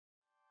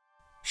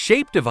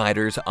Shape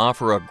dividers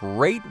offer a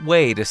great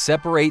way to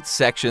separate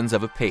sections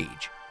of a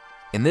page.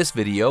 In this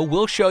video,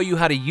 we'll show you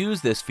how to use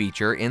this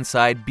feature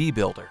inside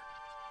BeBuilder.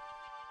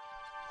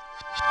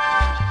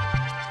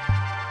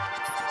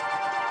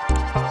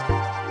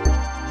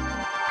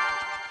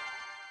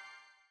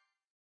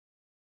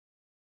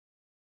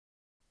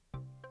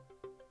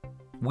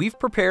 We've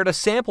prepared a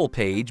sample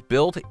page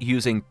built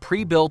using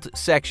pre-built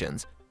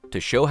sections to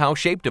show how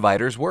shape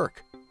dividers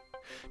work.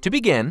 To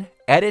begin,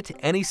 edit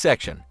any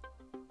section.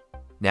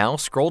 Now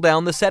scroll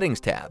down the Settings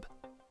tab.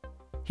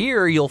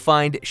 Here you'll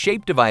find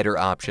shape divider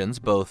options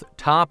both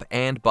top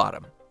and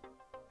bottom.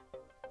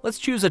 Let's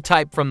choose a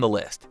type from the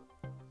list.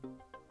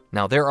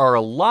 Now there are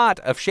a lot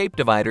of shape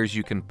dividers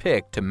you can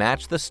pick to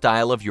match the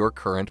style of your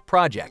current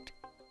project.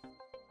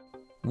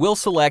 We'll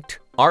select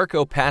Arc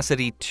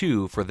Opacity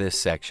 2 for this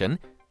section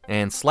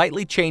and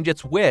slightly change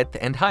its width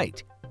and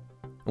height.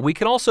 We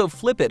can also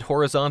flip it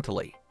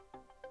horizontally.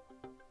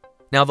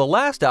 Now the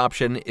last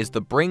option is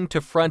the Bring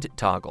to Front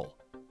toggle.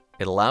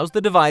 It allows the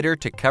divider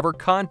to cover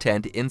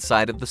content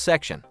inside of the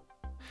section.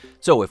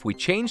 So if we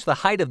change the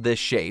height of this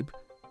shape,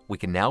 we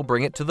can now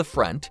bring it to the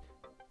front,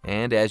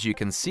 and as you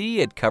can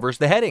see, it covers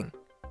the heading.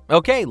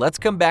 Okay, let's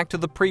come back to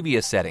the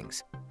previous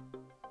settings.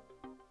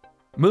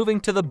 Moving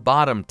to the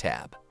bottom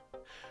tab.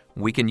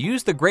 We can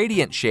use the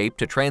gradient shape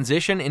to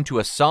transition into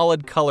a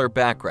solid color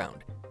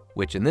background,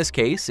 which in this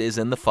case is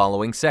in the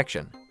following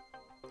section.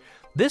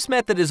 This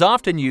method is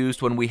often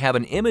used when we have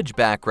an image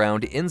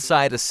background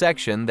inside a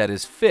section that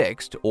is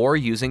fixed or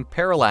using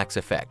parallax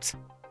effects.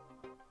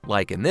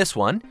 Like in this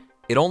one,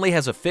 it only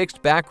has a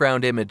fixed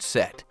background image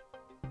set.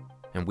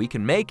 And we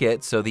can make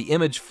it so the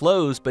image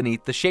flows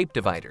beneath the shape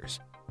dividers.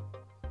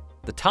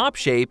 The top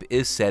shape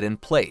is set in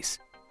place.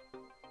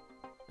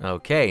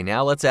 Okay,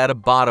 now let's add a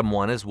bottom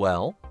one as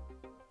well.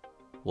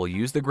 We'll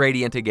use the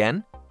gradient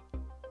again,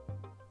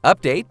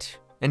 update,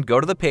 and go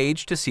to the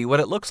page to see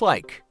what it looks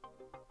like.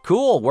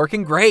 Cool,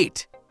 working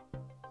great!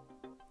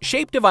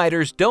 Shape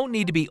dividers don't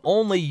need to be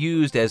only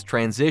used as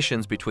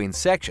transitions between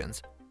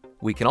sections.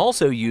 We can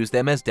also use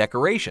them as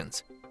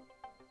decorations.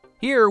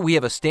 Here we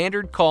have a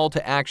standard call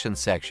to action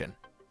section.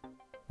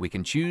 We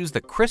can choose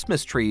the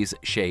Christmas trees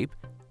shape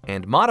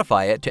and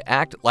modify it to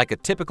act like a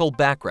typical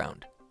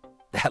background.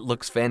 That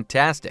looks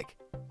fantastic!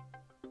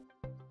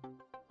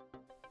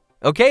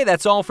 Okay,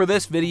 that's all for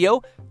this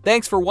video.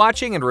 Thanks for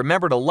watching, and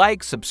remember to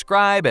like,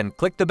 subscribe, and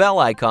click the bell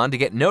icon to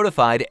get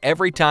notified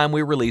every time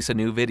we release a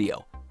new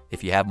video.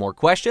 If you have more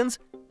questions,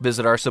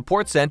 visit our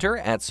support center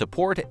at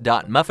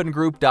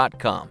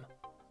support.muffingroup.com.